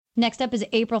Next up is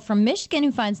April from Michigan,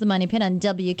 who finds the money pit on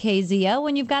WKZO.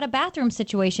 When you've got a bathroom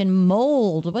situation,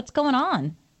 mold, what's going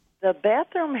on? The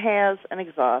bathroom has an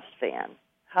exhaust fan.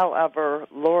 However,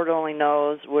 Lord only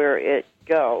knows where it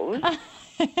goes.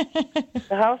 The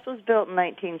house was built in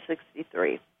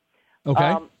 1963.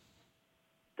 Okay.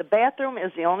 The bathroom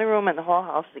is the only room in the whole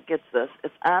house that gets this.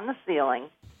 It's on the ceiling,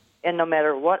 and no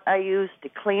matter what I use to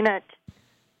clean it,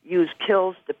 use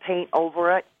Kills to paint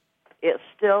over it, it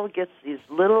still gets these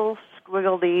little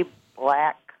squiggly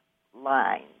black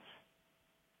lines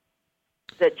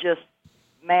that just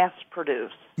mass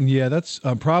produce. Yeah, that's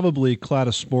probably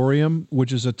cladosporium,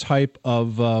 which is a type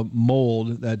of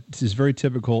mold that is very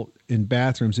typical in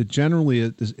bathrooms. It generally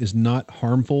is not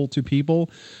harmful to people,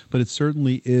 but it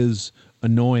certainly is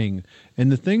annoying.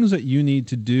 And the things that you need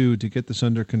to do to get this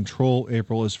under control,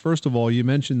 April, is first of all, you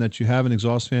mentioned that you have an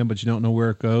exhaust fan, but you don't know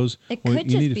where it goes. It could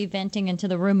just be venting into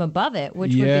the room above it,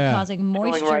 which would be causing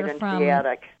moisture from the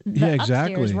attic. The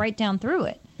upstairs right down through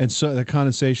it. And so the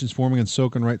condensation is forming and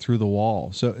soaking right through the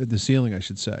wall, so the ceiling, I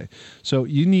should say. So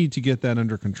you need to get that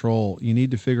under control. You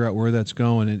need to figure out where that's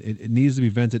going. And it needs to be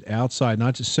vented outside,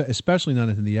 not just, especially not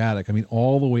into the attic. I mean,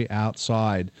 all the way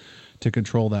outside to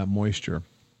control that moisture.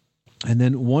 And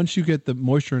then once you get the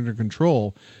moisture under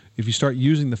control, if you start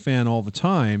using the fan all the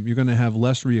time, you're going to have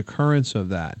less reoccurrence of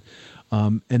that.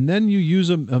 And then you use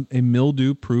a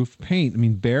mildew-proof paint. I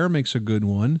mean, Behr makes a good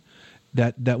one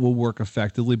that will work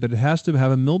effectively, but it has to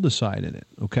have a mildewcide in it,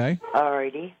 okay? All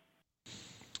righty.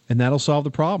 And that'll solve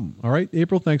the problem. All right,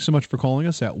 April, thanks so much for calling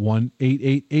us at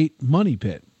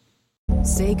 1-888-MONEY-PIT.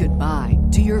 Say goodbye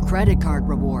to your credit card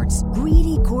rewards.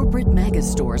 Greedy corporate mega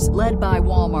stores, led by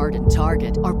Walmart and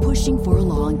Target, are pushing for a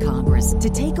law in Congress to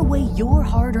take away your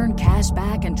hard-earned cash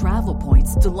back and travel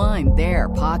points to line their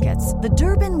pockets. The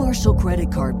Durbin-Marshall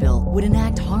credit card bill would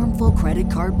enact harmful credit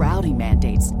card routing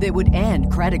mandates that would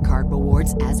end credit card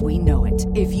rewards as we know it.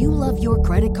 If you love your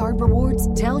credit card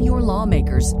rewards, tell your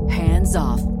lawmakers, hands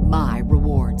off my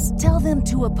rewards. Tell them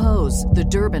to oppose the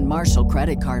Durbin-Marshall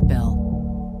credit card bill.